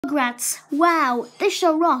Rugrats. Wow, this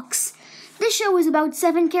show rocks. This show is about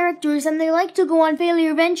 7 characters and they like to go on failure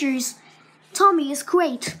adventures. Tommy is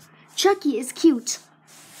great. Chucky is cute.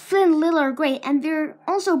 Flynn and Lil are great and they're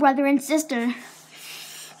also brother and sister.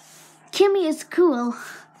 Kimmy is cool.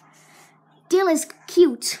 Dill is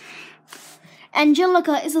cute.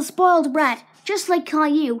 Angelica is a spoiled brat, just like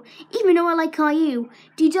Caillou, even though I like Caillou.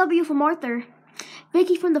 DW from Arthur.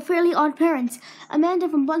 Vicky from The Fairly Odd Parents. Amanda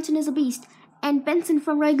from Bunsen is a Beast. And Benson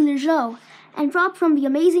from Regular Joe. And Rob from The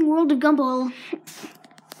Amazing World of Gumball.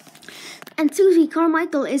 And Susie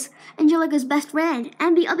Carmichael is Angelica's best friend,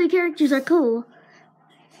 and the other characters are cool.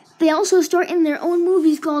 They also star in their own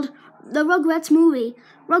movies called The Rugrats Movie,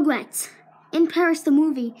 Rugrats, In Paris the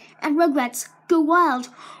Movie, and Rugrats Go Wild,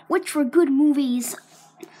 which were good movies.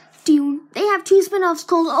 They have 2 spin-offs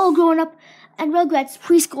called All Grown Up and Rugrats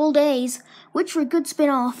Preschool Days, which were good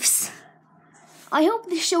spin-offs. I hope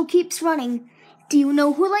this show keeps running. Do you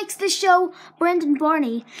know who likes this show? Brendan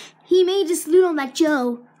Barney. He made a salute on that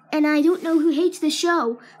Joe. And I don't know who hates this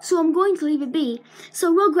show, so I'm going to leave it be.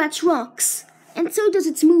 So Rugrats rocks. And so does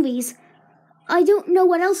its movies. I don't know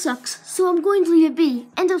what else sucks, so I'm going to leave it be.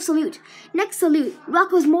 End of salute. Next salute,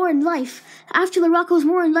 Rocko's More in Life. After the Rocko's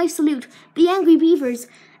More in Life salute, the Angry Beavers.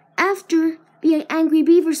 After the Angry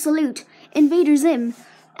Beavers salute, Invader Zim.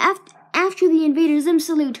 After the Invader Zim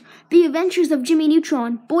salute, the Adventures of Jimmy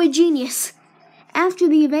Neutron, Boy Genius. After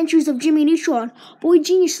the Adventures of Jimmy Neutron, Boy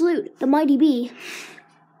Genius salute, the Mighty Bee.